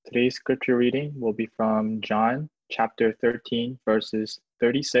Today's scripture reading will be from John chapter 13, verses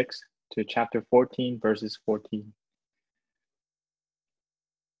 36 to chapter 14, verses 14.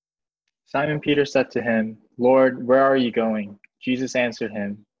 Simon Peter said to him, Lord, where are you going? Jesus answered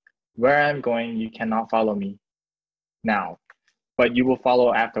him, Where I am going, you cannot follow me now, but you will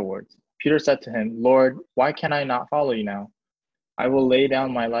follow afterwards. Peter said to him, Lord, why can I not follow you now? I will lay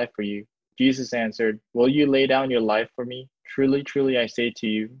down my life for you. Jesus answered, Will you lay down your life for me? Truly, truly, I say to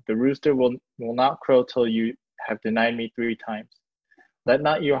you, the rooster will not crow till you have denied me 3 times. Let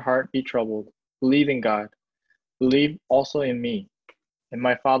not your heart be troubled. Believe in God. Believe also in me. In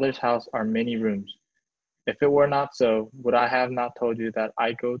my Father's house are many rooms. If it were not so, would I have not told you that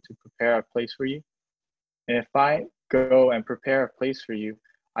I go to prepare a place for you? And if I go and prepare a place for you,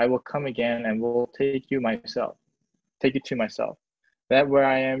 I will come again and will take you to myself, that where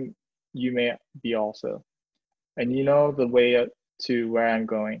I am, you may be also. And you know the way to where I'm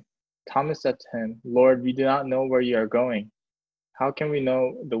going. Thomas said to him, Lord, we do not know where you are going. How can we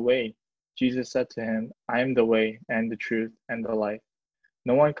know the way? Jesus said to him, I am the way and the truth and the life.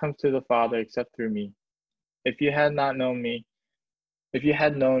 No one comes to the Father except through me. If you had known me,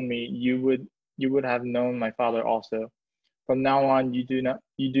 you would have known my Father also. From now on, you do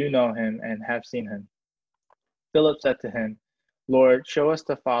know him and have seen him. Philip said to him, Lord, show us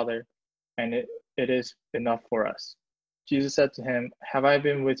the Father, and it is enough for us. Jesus said to him, Have I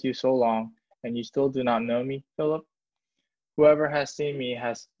been with you so long, and you still do not know me, Philip? Whoever has seen me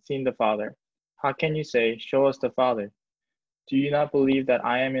has seen the Father. How can you say, Show us the Father? Do you not believe that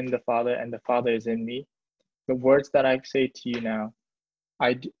I am in the Father and the Father is in me? The words that I say to you now,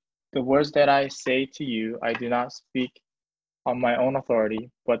 the words that I say to you, I do not speak on my own authority,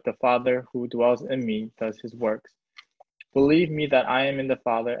 but the Father who dwells in me does his works. Believe me that I am in the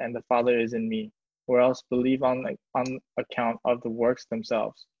Father and the Father is in me, or else believe on account of the works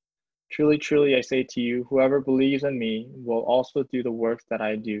themselves. Truly, truly, I say to you, whoever believes in me will also do the works that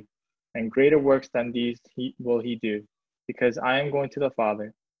I do, and greater works than these will he do, because I am going to the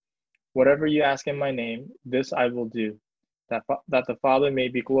Father. Whatever you ask in my name, this I will do, that the Father may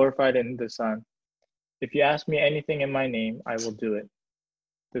be glorified in the Son. If you ask me anything in my name, I will do it.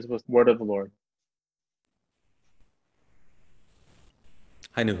 This was the word of the Lord.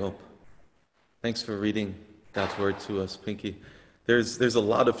 Hi, New Hope. Thanks for reading God's word to us, Pinky. There's a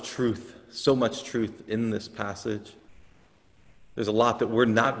lot of truth, so much truth in this passage. There's a lot that we're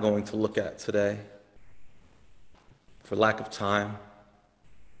not going to look at today for lack of time.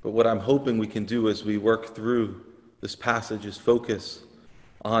 But what I'm hoping we can do as we work through this passage is focus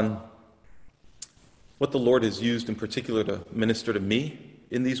on what the Lord has used in particular to minister to me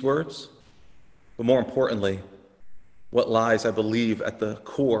in these words, but more importantly, what lies, I believe, at the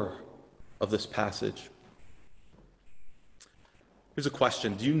core of this passage. Here's a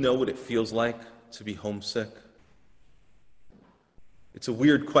question. Do you know what it feels like to be homesick? It's a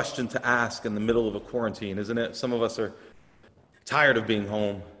weird question to ask in the middle of a quarantine, isn't it? Some of us are tired of being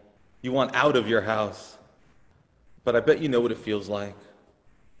home. You want out of your house. But I bet you know what it feels like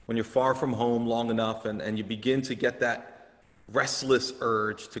when you're far from home long enough and you begin to get that restless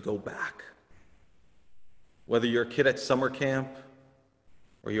urge to go back. Whether you're a kid at summer camp,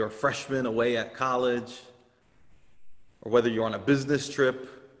 or you're a freshman away at college, or whether you're on a business trip,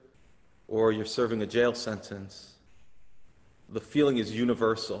 or you're serving a jail sentence, the feeling is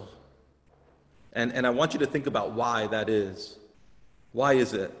universal. And I want you to think about why that is. Why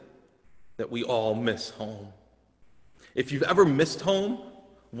is it that we all miss home? If you've ever missed home,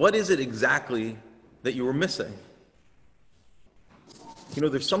 what is it exactly that you were missing? You know,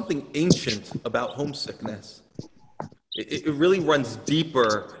 there's something ancient about homesickness. It really runs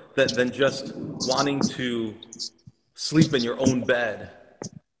deeper than just wanting to sleep in your own bed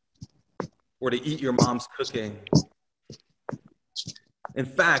or to eat your mom's cooking. In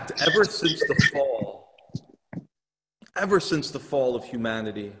fact, ever since the fall of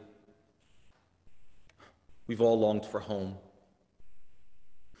humanity, we've all longed for home.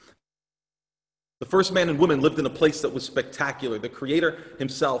 The first man and woman lived in a place that was spectacular. The Creator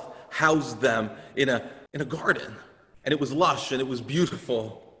himself housed them in a garden, and it was lush and it was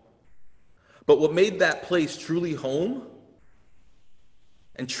beautiful. But what made that place truly home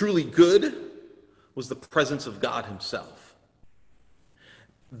and truly good was the presence of God himself.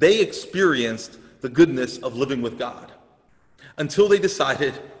 They experienced the goodness of living with God until they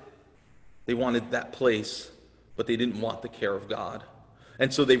decided they wanted that place, but they didn't want the care of God.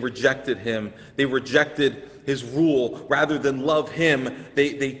 And so they rejected him. They rejected his rule. Rather than love him,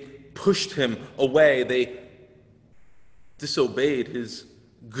 they pushed him away. They disobeyed his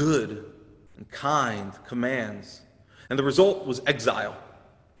good and kind commands. And the result was exile.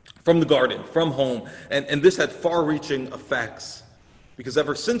 from the garden, from home. And this had far-reaching effects because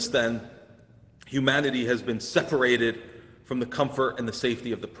ever since then, humanity has been separated from the comfort and the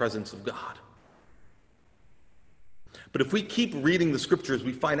safety of the presence of God. But if we keep reading the scriptures,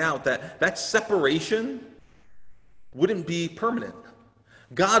 we find out that that separation wouldn't be permanent.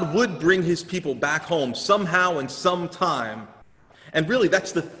 God would bring his people back home somehow and sometime. And really,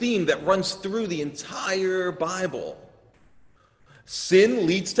 that's the theme that runs through the entire Bible. Sin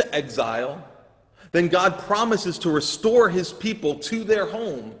leads to exile. Then God promises to restore his people to their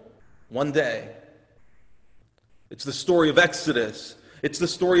home one day. It's the story of Exodus. It's the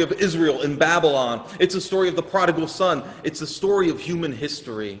story of Israel in Babylon. It's the story of the prodigal son. It's the story of human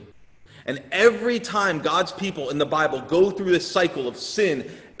history. And every time God's people in the Bible go through this cycle of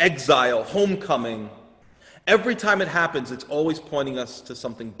sin, exile, homecoming, every time it happens, it's always pointing us to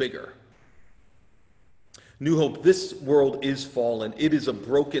something bigger. New Hope, this world is fallen. It is a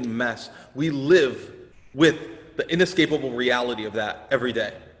broken mess. We live with the inescapable reality of that every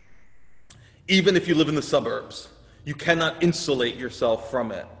day. Even if you live in the suburbs, you cannot insulate yourself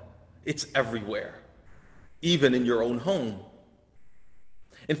from it. It's everywhere, even in your own home.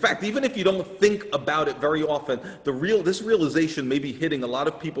 In fact, even if you don't think about it very often, this realization may be hitting a lot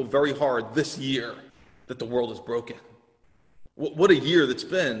of people very hard this year, that the world is broken. What a year that's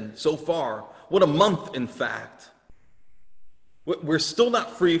been so far. What a month, in fact. We're still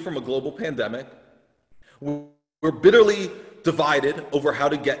not free from a global pandemic. We're bitterly divided over how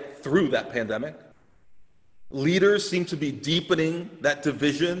to get through that pandemic. Leaders seem to be deepening that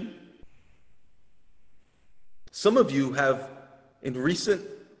division. Some of you have, in recent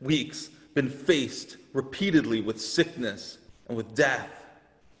weeks, been faced repeatedly with sickness and with death.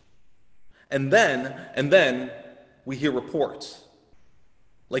 And then we hear reports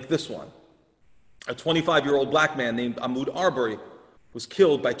like this one. A 25-year-old black man named Ahmaud Arbery was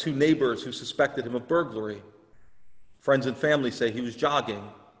killed by two neighbors who suspected him of burglary. Friends and family say he was jogging.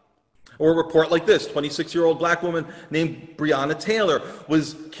 Or a report like this, 26-year-old black woman named Breonna Taylor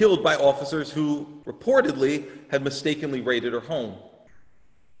was killed by officers who reportedly had mistakenly raided her home.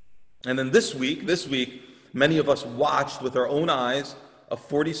 And then this week, many of us watched with our own eyes a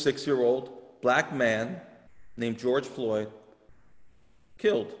 46-year-old black man named George Floyd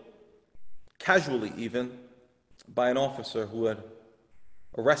killed, casually even, by an officer who had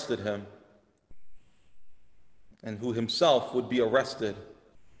arrested him and who himself would be arrested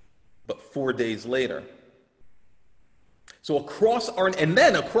but 4 days later. So across our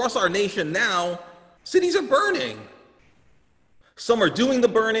nation now, cities are burning. Some are doing the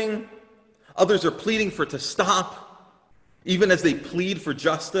burning, others are pleading for it to stop, even as they plead for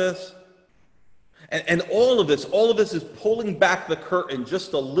justice. And all of this is pulling back the curtain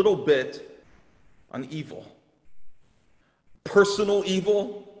just a little bit on evil. Personal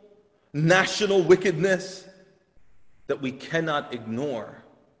evil, national wickedness that we cannot ignore.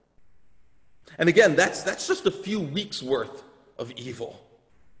 And again, that's just a few weeks worth of evil.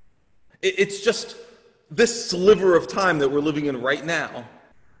 It's just this sliver of time that we're living in right now.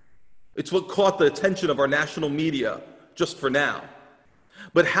 It's what caught the attention of our national media just for now.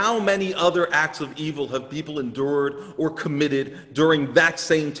 But how many other acts of evil have people endured or committed during that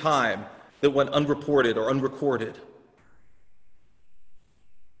same time that went unreported or unrecorded?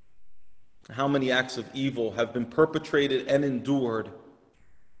 How many acts of evil have been perpetrated and endured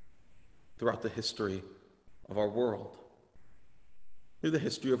throughout the history of our world, through the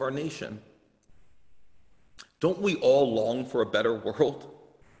history of our nation? Don't we all long for a better world,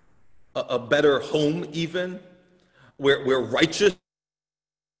 a better home even, where righteousness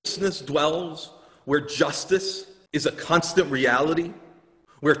dwells, where justice is a constant reality,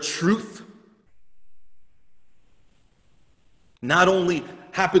 where truth not only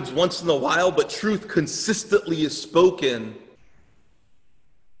happens once in a while, but truth consistently is spoken?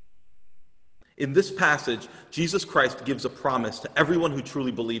 In this passage, Jesus Christ gives a promise to everyone who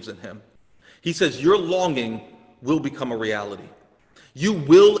truly believes in him. He says, your longing will become a reality. You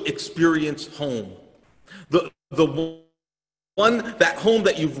will experience home. That home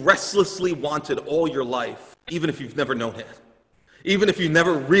that you've restlessly wanted all your life, even if you've never known it. Even if you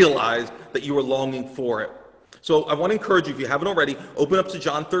never realized that you were longing for it. So I want to encourage you, if you haven't already, open up to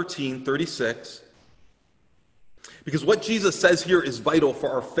John 13:36. Because what Jesus says here is vital for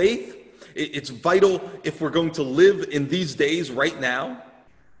our faith. It's vital if we're going to live in these days right now.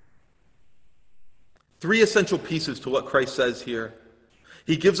 Three essential pieces to what Christ says here.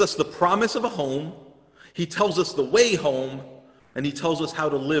 He gives us the promise of a home, he tells us the way home, and he tells us how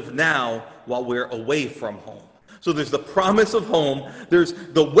to live now while we're away from home. So there's the promise of home, there's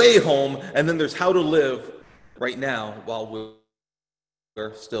the way home, and then there's how to live right now while we're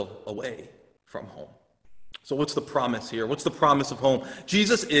we're still away from home. So what's the promise here? What's the promise of home?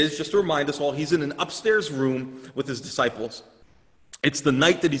 Jesus is, just to remind us all, he's in an upstairs room with his disciples. It's the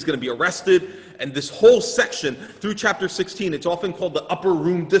night that he's going to be arrested, and this whole section through chapter 16, it's often called the upper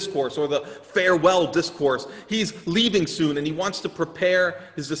room discourse or the farewell discourse. He's leaving soon, and he wants to prepare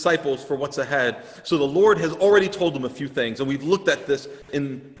his disciples for what's ahead. So the Lord has already told them a few things, and we've looked at this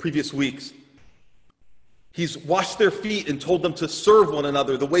in previous weeks. He's washed their feet and told them to serve one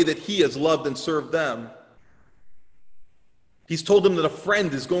another the way that he has loved and served them. He's told them that a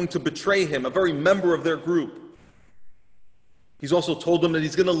friend is going to betray him, a very member of their group. He's also told them that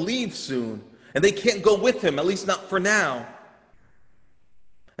he's going to leave soon, and they can't go with him, at least not for now.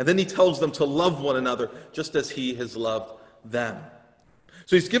 And then he tells them to love one another just as he has loved them.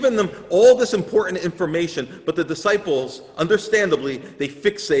 So he's given them all this important information, but the disciples, understandably, they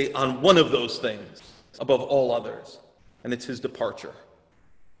fixate on one of those things above all others, and it's his departure.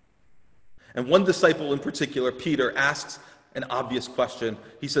 And one disciple in particular, Peter, asks an obvious question.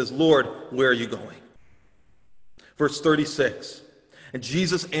 He says, "Lord, where are you going?" Verse 36, and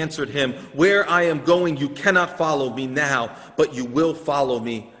Jesus answered him, "Where I am going, you cannot follow me now, but you will follow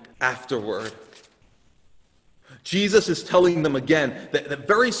me afterward." Jesus is telling them again that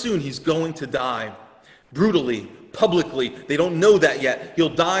very soon he's going to die. Brutally, publicly. They don't know that yet. He'll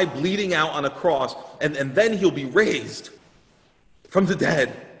die bleeding out on a cross, and then he'll be raised from the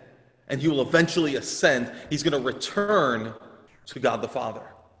dead, and he will eventually ascend. He's going to return to God the Father.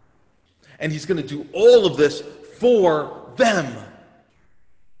 And he's going to do all of this for them,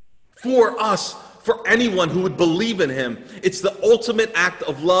 for us, for anyone who would believe in him. It's the ultimate act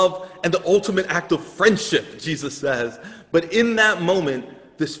of love and the ultimate act of friendship, Jesus says. But in that moment,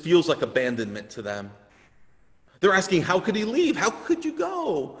 this feels like abandonment to them. They're asking, how could he leave? How could you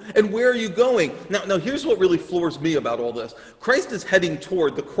go? And where are you going? Now, here's what really floors me about all this. Christ is heading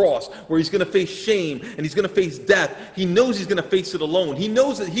toward the cross where he's going to face shame and he's going to face death. He knows he's going to face it alone. He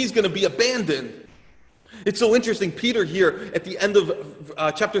knows that he's going to be abandoned. It's so interesting. Peter here at the end of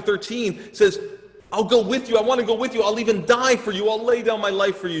chapter 13 says, "I'll go with you. I want to go with you. I'll even die for you. I'll lay down my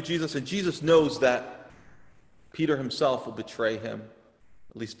life for you, Jesus." And Jesus knows that Peter himself will betray him,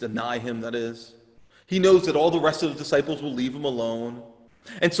 at least deny him, that is. He knows that all the rest of the disciples will leave him alone.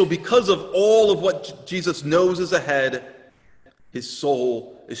 And so because of all of what Jesus knows is ahead, his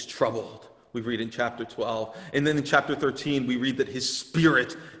soul is troubled. We read in chapter 12. And then in chapter 13, we read that his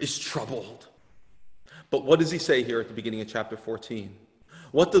spirit is troubled. But what does he say here at the beginning of chapter 14?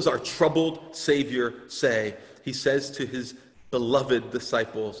 What does our troubled Savior say? He says to his beloved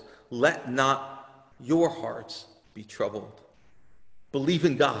disciples, "Let not your hearts be troubled. Believe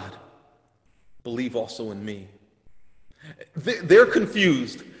in God. Believe also in me." They're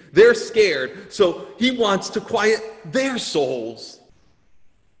confused. They're scared. So he wants to quiet their souls.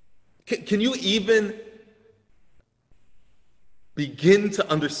 Can you even begin to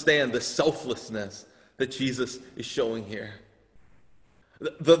understand the selflessness that Jesus is showing here?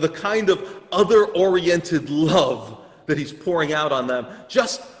 The kind of other-oriented love that he's pouring out on them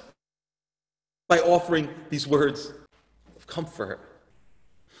just by offering these words of comfort.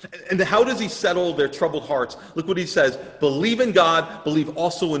 And how does he settle their troubled hearts? Look what he says. "Believe in God, believe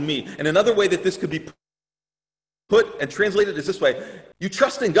also in me." And another way that this could be put and translated is this way. You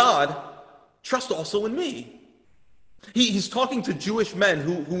trust in God, trust also in me. He's talking to Jewish men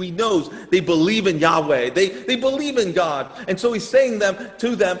who he knows they believe in Yahweh. They believe in God. And so he's saying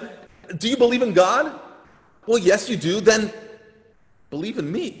to them, do you believe in God? Well, yes, you do. Then believe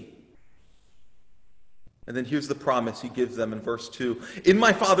in me. And then here's the promise he gives them in verse 2. "In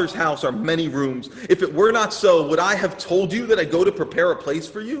my Father's house are many rooms. If it were not so, would I have told you that I go to prepare a place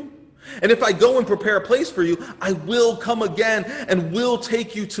for you? And if I go and prepare a place for you, I will come again and will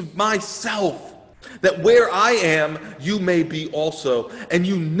take you to myself, that where I am, you may be also, and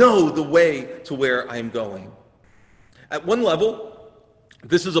you know the way to where I am going." At one level,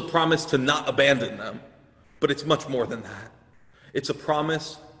 this is a promise to not abandon them, but it's much more than that. It's a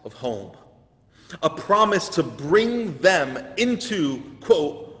promise of home. A promise to bring them into,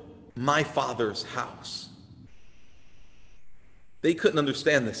 quote, "my Father's house." They couldn't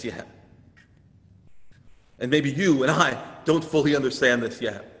understand this yet. And maybe you and I don't fully understand this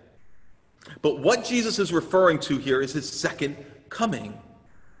yet. But what Jesus is referring to here is his second coming,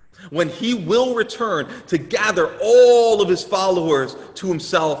 when he will return to gather all of his followers to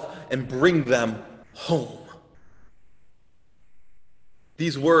himself and bring them home.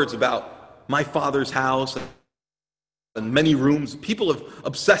 These words about "my Father's house" and "many rooms," people have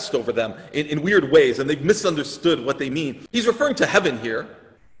obsessed over them in weird ways, and they've misunderstood what they mean. He's referring to heaven here.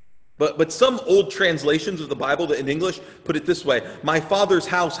 But some old translations of the Bible in English put it this way: my Father's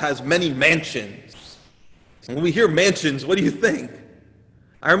house has many mansions. And when we hear mansions, what do you think?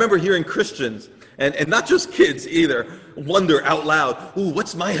 I remember hearing Christians, and not just kids either, wonder out loud, ooh,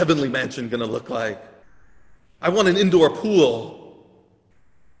 what's my heavenly mansion going to look like? I want an indoor pool.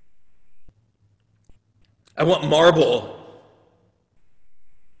 I want marble.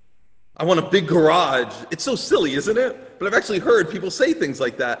 I want a big garage. It's so silly, isn't it? But I've actually heard people say things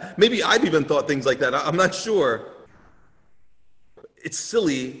like that. Maybe I've even thought things like that. I'm not sure. It's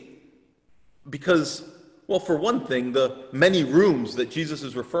silly because, well, for one thing, the many rooms that Jesus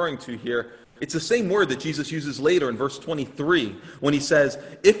is referring to here, it's the same word that Jesus uses later in verse 23 when he says,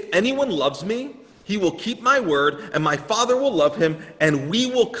 if anyone loves me, he will keep my word, and my Father will love him, and we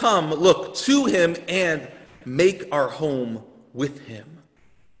will come, look, to him and make our home with him.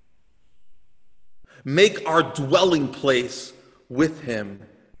 Make our dwelling place with him.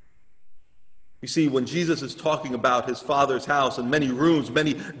 You see, when Jesus is talking about his Father's house and many rooms,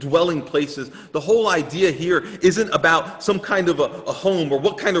 many dwelling places, the whole idea here isn't about some kind of a home, or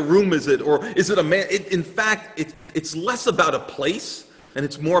what kind of room is it, or is it a man. In fact, it's less about a place, and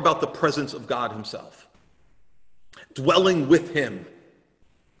it's more about the presence of God himself. Dwelling with him.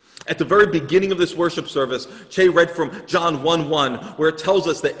 At the very beginning of this worship service, Che read from John 1:1, where it tells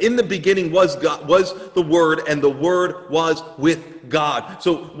us that in the beginning was God, was the Word, and the Word was with God.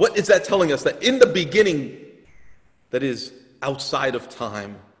 So what is that telling us? That in the beginning, that is outside of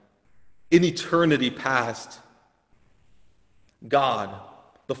time, in eternity past, God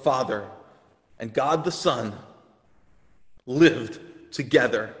the Father and God the Son lived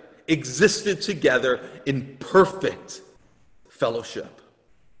together, existed together in perfect fellowship.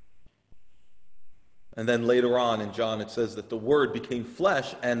 And then later on in John, it says that the Word became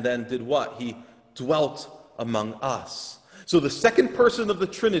flesh and then did what? He dwelt among us. So the second person of the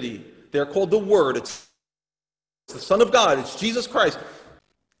Trinity, they're called the Word. It's the Son of God. It's Jesus Christ.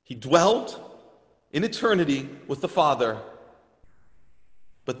 He dwelt in eternity with the Father.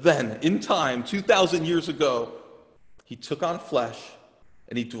 But then, in time, 2,000 years ago, he took on flesh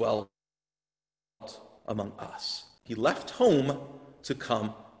and he dwelt among us. He left home to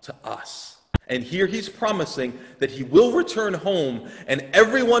come to us. And here he's promising that he will return home, and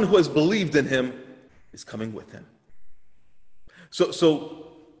everyone who has believed in him is coming with him.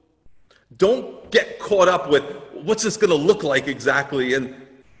 So don't get caught up with what's this going to look like exactly, and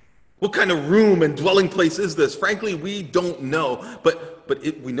what kind of room and dwelling place is this? Frankly, we don't know, but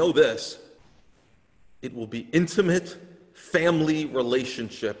we know this. It will be intimate family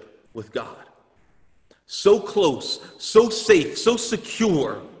relationship with God. So close, so safe, so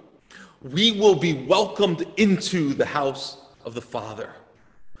secure. We will be welcomed into the house of the Father,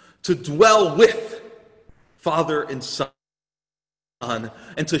 to dwell with Father and Son,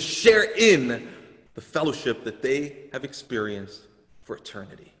 and to share in the fellowship that they have experienced for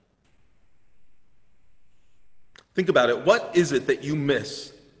eternity. Think about it. What is it that you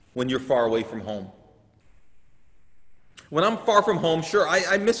miss when you're far away from home? When I'm far from home, sure,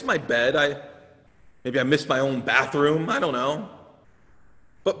 I miss my bed. Maybe I miss my own bathroom. I don't know.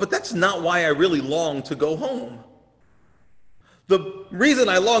 But that's not why I really long to go home. The reason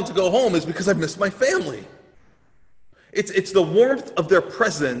I long to go home is because I miss my family. It's the warmth of their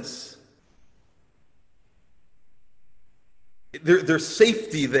presence. There's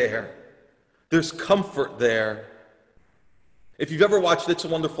safety there. There's comfort there. If you've ever watched It's a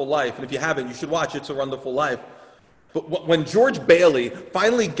Wonderful Life, and if you haven't, you should watch It's a Wonderful Life. But when George Bailey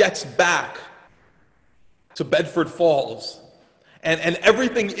finally gets back to Bedford Falls, and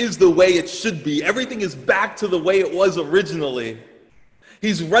everything is the way it should be, everything is back to the way it was originally,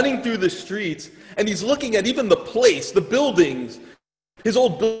 he's running through the streets, and he's looking at even the place, the buildings, his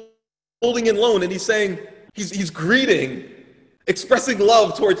old building and loan, and he's saying, he's greeting, expressing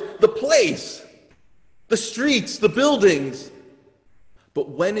love towards the place, the streets, the buildings. But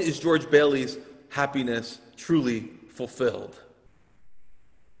when is George Bailey's happiness truly fulfilled?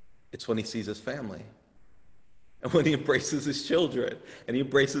 It's when he sees his family. And when he embraces his children, and he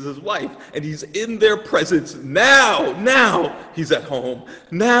embraces his wife, and he's in their presence. Now he's at home.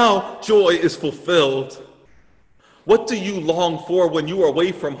 Now joy is fulfilled. What do you long for when you are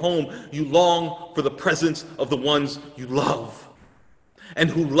away from home? You long for the presence of the ones you love and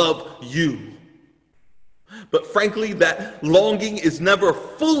who love you. But frankly, that longing is never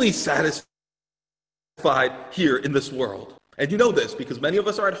fully satisfied here in this world. And you know this because many of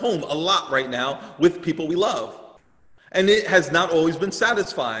us are at home a lot right now with people we love. And it has not always been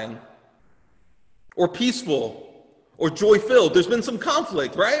satisfying or peaceful or joy-filled. There's been some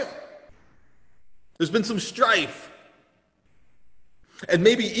conflict, right? There's been some strife. And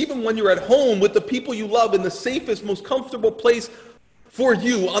maybe even when you're at home with the people you love in the safest, most comfortable place for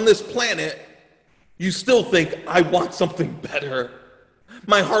you on this planet, you still think, I want something better.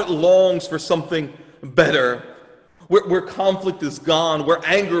 My heart longs for something better. Where conflict is gone, where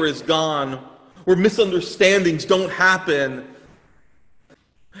anger is gone, where misunderstandings don't happen.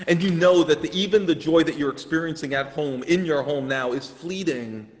 And you know that even the joy that you're experiencing at home, in your home now, is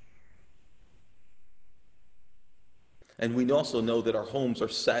fleeting. And we also know that our homes are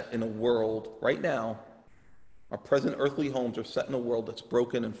set in a world, right now, our present earthly homes are set in a world that's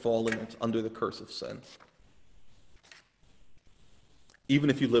broken and fallen and it's under the curse of sin. Even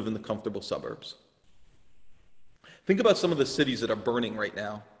if you live in the comfortable suburbs. Think about some of the cities that are burning right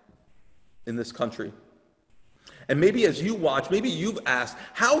now in this country. And maybe as you watch, maybe you've asked,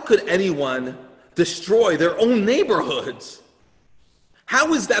 how could anyone destroy their own neighborhoods?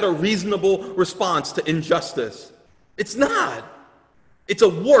 How is that a reasonable response to injustice? It's not. It's a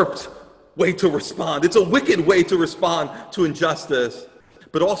warped way to respond. It's a wicked way to respond to injustice.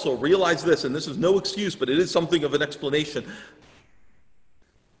 But also realize this, and this is no excuse, but it is something of an explanation.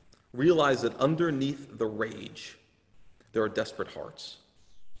 Realize that underneath the rage, there are desperate hearts.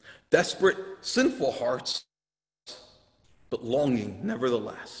 Desperate, sinful hearts, but longing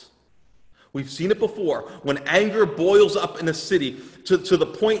nevertheless. We've seen it before. When anger boils up in a city to the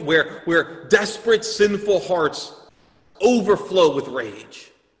point where desperate, sinful hearts overflow with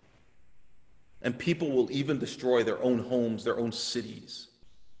rage. And people will even destroy their own homes, their own cities.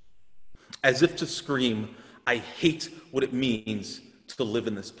 As if to scream, I hate what it means to live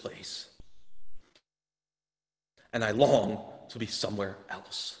in this place. And I long to be somewhere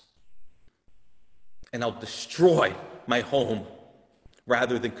else. And I'll destroy my home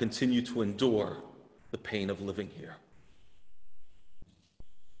rather than continue to endure the pain of living here.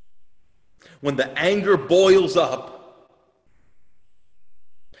 When the anger boils up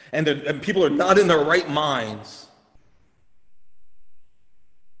and people are not in their right minds,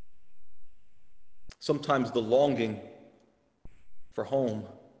 sometimes the longing for home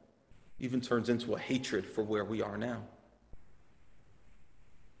even turns into a hatred for where we are now.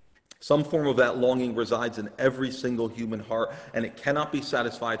 Some form of that longing resides in every single human heart, and it cannot be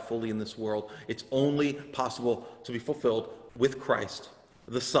satisfied fully in this world. It's only possible to be fulfilled with Christ,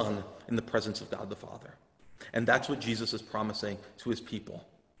 the Son, in the presence of God the Father. And that's what Jesus is promising to his people.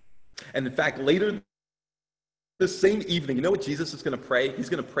 And in fact, later this same evening, you know what Jesus is going to pray? He's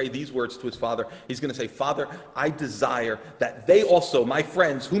going to pray these words to his Father. He's going to say, Father, I desire that they also, my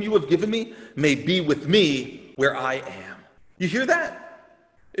friends, whom you have given me, may be with me where I am. You hear that?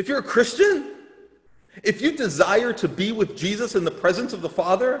 If you're a Christian, if you desire to be with Jesus in the presence of the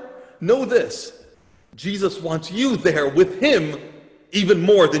Father, know this. Jesus wants you there with him even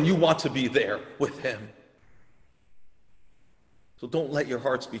more than you want to be there with him. So don't let your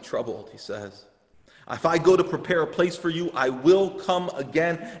hearts be troubled, he says. If I go to prepare a place for you, I will come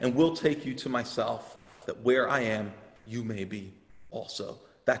again and will take you to myself, that where I am, you may be also.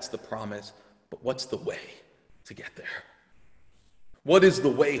 That's the promise. But what's the way to get there? What is the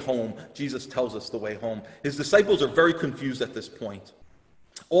way home? Jesus tells us the way home. His disciples are very confused at this point.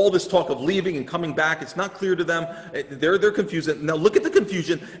 All this talk of leaving and coming back, it's not clear to them. They're confused. Now look at the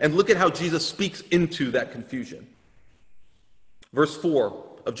confusion and look at how Jesus speaks into that confusion. Verse 4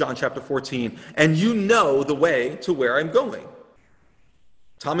 of John chapter 14, and you know the way to where I'm going.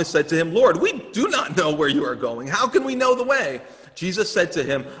 Thomas said to him, Lord, we do not know where you are going. How can we know the way? Jesus said to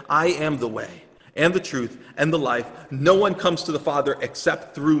him, I am the way and the truth and the life. No one comes to the Father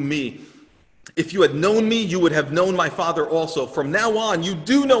except through me. If you had known me, you would have known my Father also. From now on, you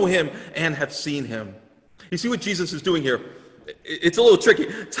do know him and have seen him. You see what Jesus is doing here? It's a little tricky.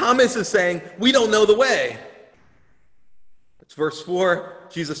 Thomas is saying, we don't know the way. It's verse 4.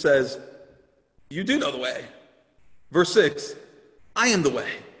 Jesus says, you do know the way. Verse 6, I am the way.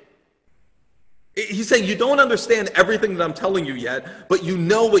 He's saying you don't understand everything that I'm telling you yet, but you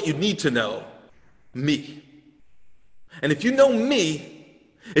know what you need to know. Me. And if you know me,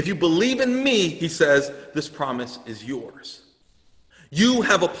 if you believe in me, he says, this promise is yours. You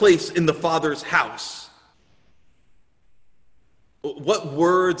have a place in the Father's house. What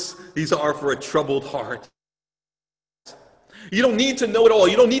words these are for a troubled heart. You don't need to know it all.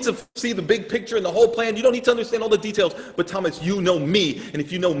 You don't need to see the big picture and the whole plan. You don't need to understand all the details. But Thomas, you know me. And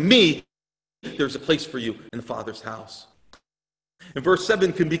if you know me, there's a place for you in the Father's house. And verse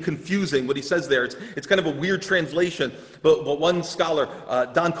 7 can be confusing, what he says there. It's kind of a weird translation. But one scholar,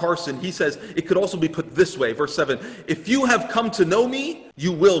 Don Carson, he says it could also be put this way. Verse 7, if you have come to know me,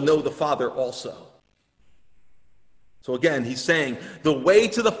 you will know the Father also. So again, he's saying the way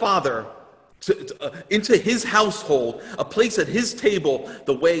to the Father into his household, a place at his table.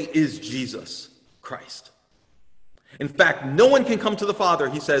 The way is Jesus Christ. In fact, no one can come to the Father,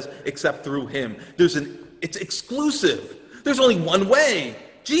 he says, except through him. It's exclusive. There's only one way,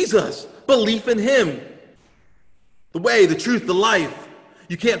 Jesus, belief in him. The way, the truth, the life.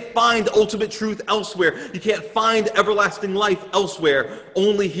 You can't find ultimate truth elsewhere. You can't find everlasting life elsewhere.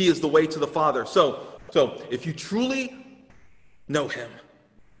 Only he is the way to the Father. So if you truly know him,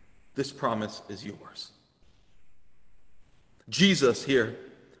 this promise is yours. Jesus here,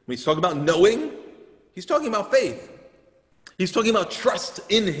 when he's talking about knowing, he's talking about faith. He's talking about trust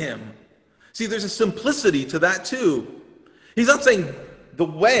in him. See, there's a simplicity to that too. He's not saying the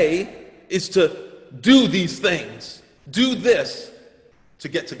way is to do these things, do this to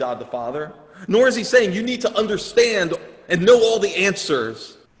get to God the Father. Nor is he saying you need to understand and know all the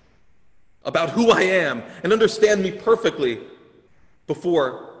answers about who I am and understand me perfectly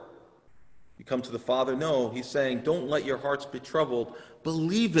before you come to the Father. No, he's saying don't let your hearts be troubled.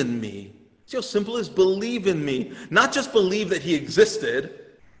 Believe in me. See how simple it is? Believe in me. Not just believe that he existed,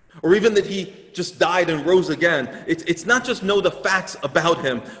 or even that he just died and rose again. It's not just know the facts about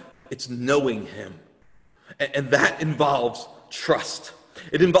him. It's knowing him. And that involves trust.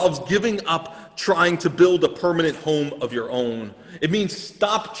 It involves giving up trying to build a permanent home of your own. It means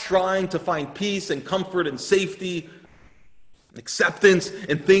stop trying to find peace and comfort and safety, acceptance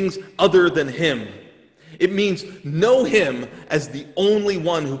in things other than him. It means know him as the only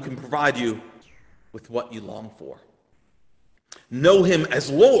one who can provide you with what you long for. Know him as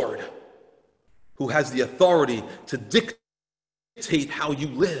Lord, who has the authority to dictate how you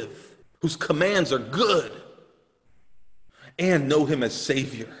live, whose commands are good. And know him as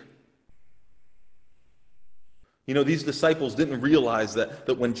Savior. You know, these disciples didn't realize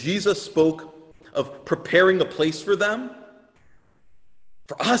that when Jesus spoke of preparing a place for them,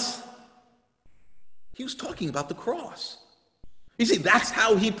 for us, he was talking about the cross. You see, that's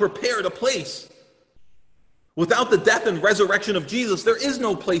how he prepared a place. Without the death and resurrection of Jesus, there is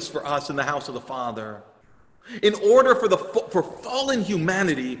no place for us in the house of the Father. In order for fallen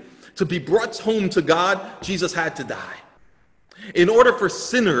humanity to be brought home to God, Jesus had to die. In order for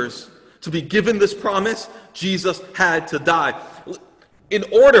sinners to be given this promise, Jesus had to die. In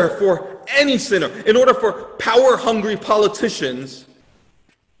order for any sinner, in order for power-hungry politicians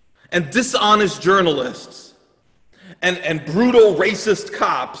and dishonest journalists and brutal racist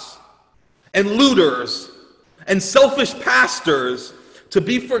cops and looters and selfish pastors to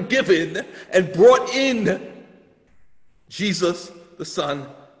be forgiven and brought in, Jesus, the Son,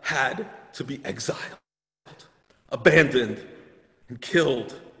 had to be exiled, abandoned, and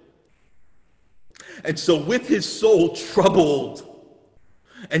killed. And so with his soul troubled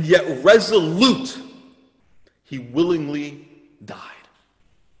and yet resolute, he willingly died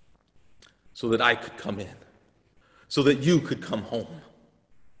so that I could come in, so that you could come home.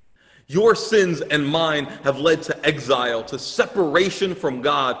 Your sins and mine have led to exile, to separation from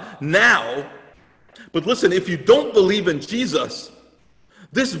God now. But listen, if you don't believe in Jesus,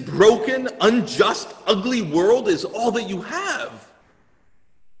 this broken, unjust, ugly world is all that you have.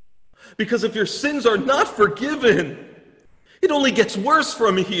 Because if your sins are not forgiven, it only gets worse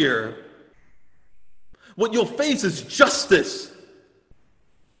from here. What you'll face is justice,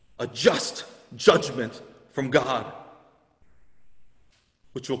 a just judgment from God,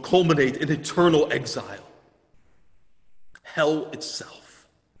 which will culminate in eternal exile, hell itself.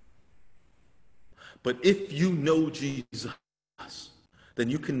 But if you know Jesus, then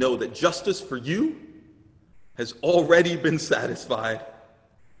you can know that justice for you has already been satisfied.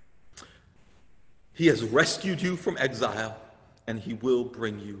 He has rescued you from exile, and he will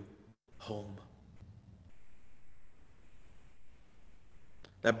bring you home.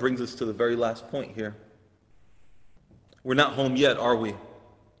 That brings us to the very last point here. We're not home yet, are we?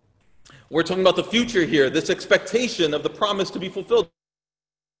 We're talking about the future here, this expectation of the promise to be fulfilled.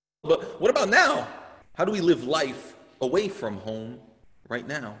 But what about now? How do we live life away from home right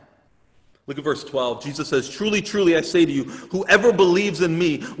now? Look at verse 12. Jesus says, "Truly, truly, I say to you, whoever believes in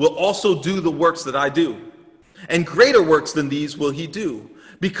me will also do the works that I do. And greater works than these will he do,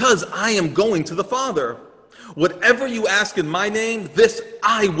 because I am going to the Father. Whatever you ask in my name, this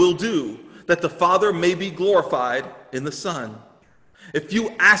I will do, that the Father may be glorified in the Son. If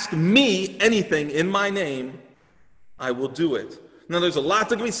you ask me anything in my name, I will do it." Now, there's a lot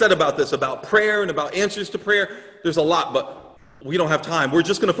that can be said about this, about prayer and about answers to prayer. There's a lot, but we don't have time. We're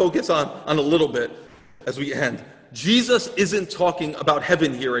just going to focus on a little bit as we end. Jesus isn't talking about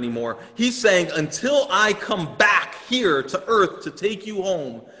heaven here anymore. He's saying, until I come back here to earth to take you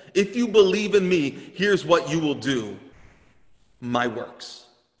home, if you believe in me, here's what you will do: my works.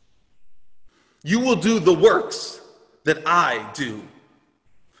 You will do the works that I do.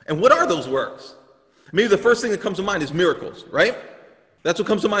 And what are those works? Maybe the first thing that comes to mind is miracles, right? That's what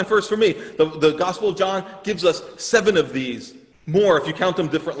comes to mind first for me. The Gospel of John gives us 7 of these, more if you count them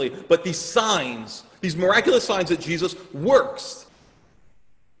differently. But these signs, these miraculous signs that Jesus works.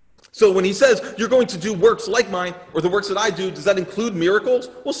 So when he says, you're going to do works like mine, or the works that I do, does that include miracles?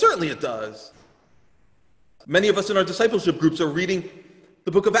 Well, certainly it does. Many of us in our discipleship groups are reading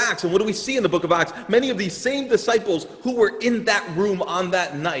the book of Acts. And what do we see in the book of Acts? Many of these same disciples who were in that room on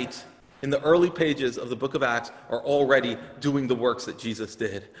that night in the early pages of the book of Acts are already doing the works that Jesus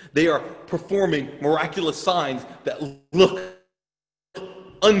did. They are performing miraculous signs that look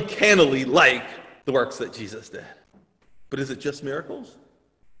uncannily like the works that Jesus did. But is it just miracles?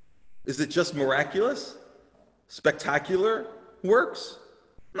 Is it just miraculous, spectacular works?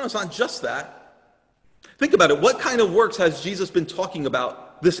 No, it's not just that. Think about it. What kind of works has Jesus been talking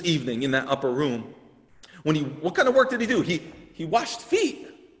about this evening in that upper room? What kind of work did he do? He washed feet.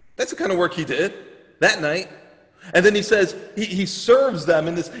 That's the kind of work he did that night. And then he says he serves them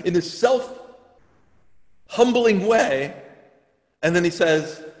in this self-humbling way. And then he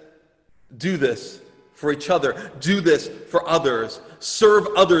says, do this for each other. Do this for others. Serve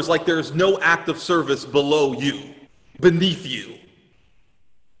others like there's no act of service below you, beneath you.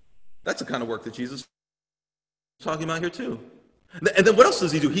 That's the kind of work that Jesus is talking about here too. And then what else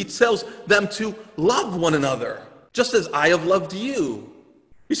does he do? He tells them to love one another, just as I have loved you.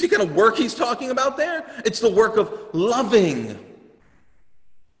 You see the kind of work he's talking about there? It's the work of loving.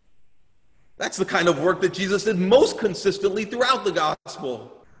 That's the kind of work that Jesus did most consistently throughout the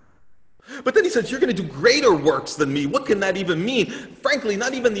gospel. But then he says, you're going to do greater works than me. What can that even mean? Frankly,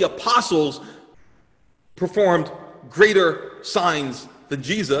 not even the apostles performed greater signs than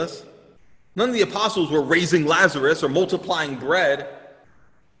Jesus. None of the apostles were raising Lazarus or multiplying bread.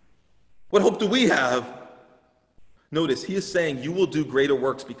 What hope do we have? Notice, he is saying, you will do greater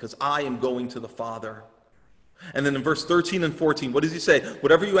works because I am going to the Father. And then in verse 13 and 14, what does he say?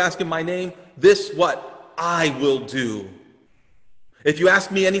 Whatever you ask in my name, this what? I will do. If you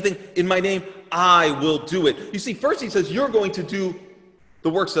ask me anything in my name, I will do it. You see, first he says, you're going to do the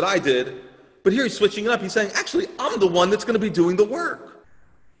works that I did. But here he's switching it up. He's saying, actually, I'm the one that's going to be doing the work.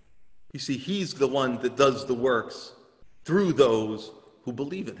 You see, he's the one that does the works through those who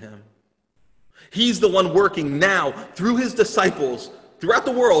believe in him. He's the one working now through his disciples throughout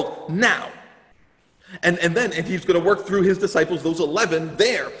the world now. And he's going to work through his disciples, those 11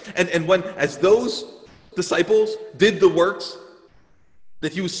 there. And as those disciples did the works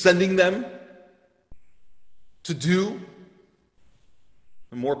that he was sending them to do,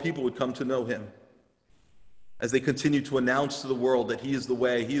 more people would come to know him as they continue to announce to the world that he is the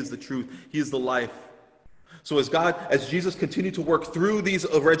way, he is the truth, he is the life. So as Jesus continued to work through these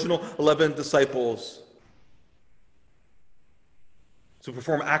original 11 disciples to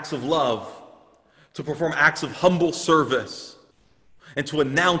perform acts of love, to perform acts of humble service, and to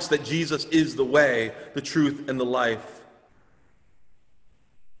announce that Jesus is the way, the truth, and the life,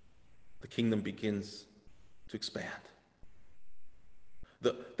 the kingdom begins to expand.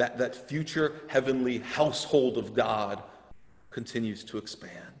 That future heavenly household of God continues to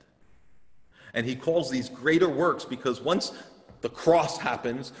expand. And he calls these greater works because once the cross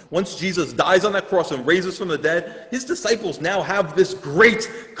happens, once Jesus dies on that cross and raises from the dead, his disciples now have this great,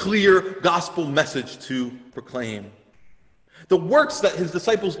 clear gospel message to proclaim. The works that his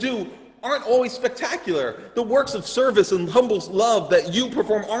disciples do aren't always spectacular. The works of service and humble love that you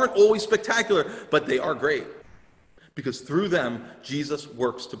perform aren't always spectacular, but they are great. Because through them, Jesus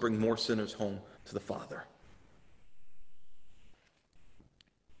works to bring more sinners home to the Father.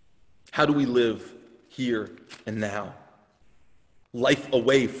 How do we live here and now? Life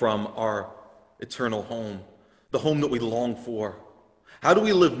away from our eternal home, the home that we long for. How do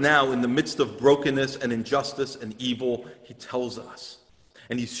we live now in the midst of brokenness and injustice and evil? He tells us.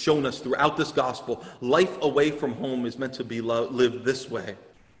 And he's shown us throughout this gospel, life away from home is meant to be lived this way.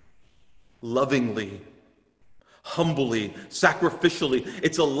 Lovingly, humbly, sacrificially.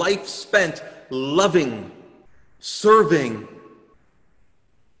 It's a life spent loving, serving,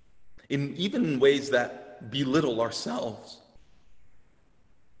 even in ways that belittle ourselves.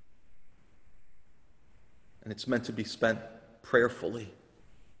 And it's meant to be spent prayerfully.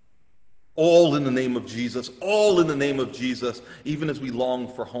 All in the name of Jesus, all in the name of Jesus, even as we long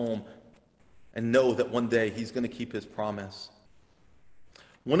for home and know that one day he's going to keep his promise.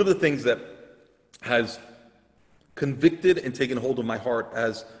 One of the things that has convicted and taken hold of my heart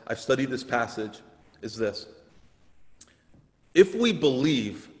as I've studied this passage is this. If we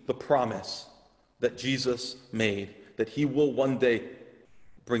believe the promise that Jesus made, that he will one day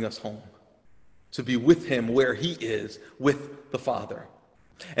bring us home, to be with him where he is, with the Father.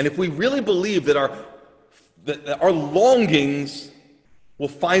 And if we really believe that our longings will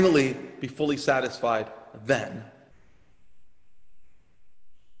finally be fully satisfied then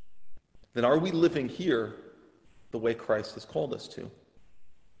are we living here the way Christ has called us to?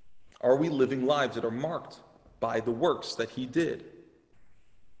 Are we living lives that are marked by the works that he did?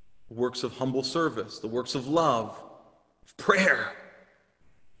 The works of humble service, the works of love, of prayer.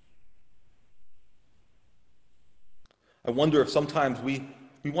 I wonder if sometimes we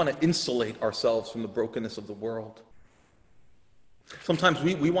want to insulate ourselves from the brokenness of the world. Sometimes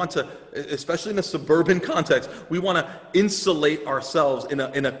we want to, especially in a suburban context, we want to insulate ourselves in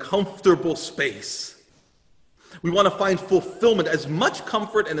a comfortable space. We want to find fulfillment, as much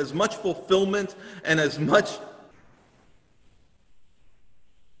comfort and as much fulfillment and as much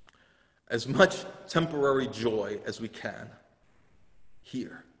temporary joy as we can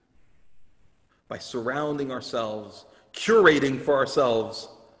here, by surrounding ourselves, curating for ourselves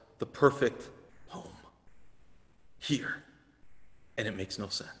the perfect home here. And it makes no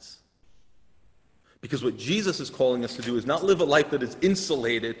sense. Because what Jesus is calling us to do is not live a life that is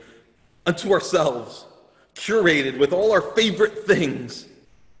insulated unto ourselves, curated with all our favorite things,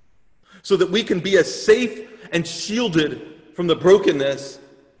 so that we can be as safe and shielded from the brokenness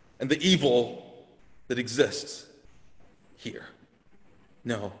and the evil that exists here.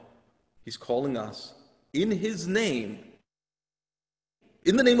 No, he's calling us in his name,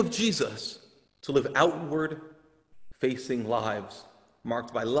 in the name of Jesus, to live outward-facing lives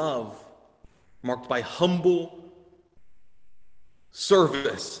marked by love, marked by humble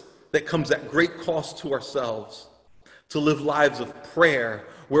service that comes at great cost to ourselves, to live lives of prayer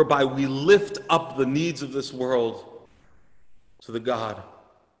whereby we lift up the needs of this world to the God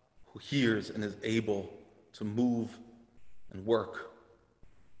who hears and is able to move and work.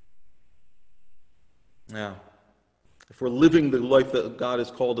 Now, if we're living the life that God has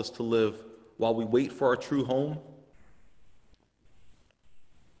called us to live while we wait for our true home,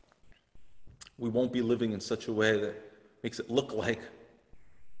 we won't be living in such a way that makes it look like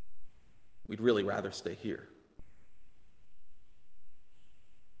we'd really rather stay here.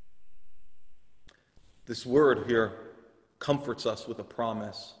 This word here comforts us with a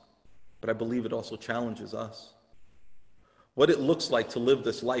promise, but I believe it also challenges us. What it looks like to live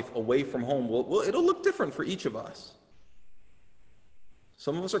this life away from home, well, it'll look different for each of us.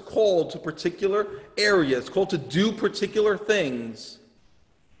 Some of us are called to particular areas, called to do particular things,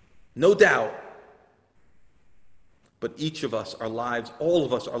 no doubt. But each of us, our lives, all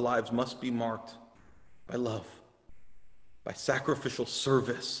of us, our lives must be marked by love, by sacrificial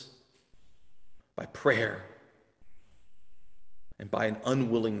service, by prayer, and by an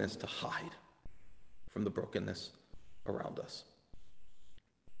unwillingness to hide from the brokenness around us.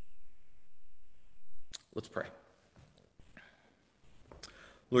 Let's pray.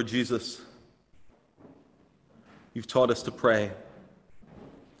 Lord Jesus, you've taught us to pray,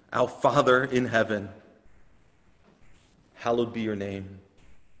 Our Father in heaven, hallowed be your name.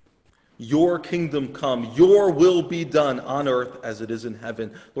 Your kingdom come, your will be done on earth as it is in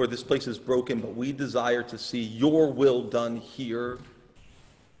heaven. Lord, this place is broken, but we desire to see your will done here.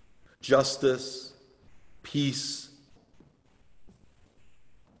 Justice, peace.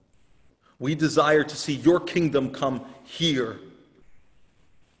 We desire to see your kingdom come here.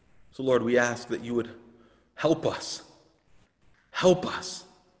 So Lord, we ask that you would help us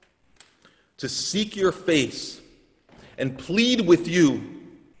to seek your face and plead with you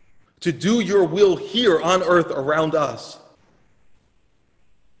to do your will here on earth around us.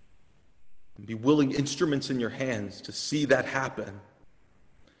 And be willing instruments in your hands to see that happen,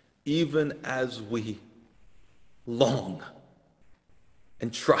 even as we long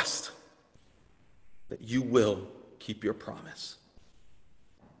and trust that you will keep your promise.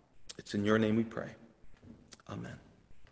 It's in your name we pray. Amen.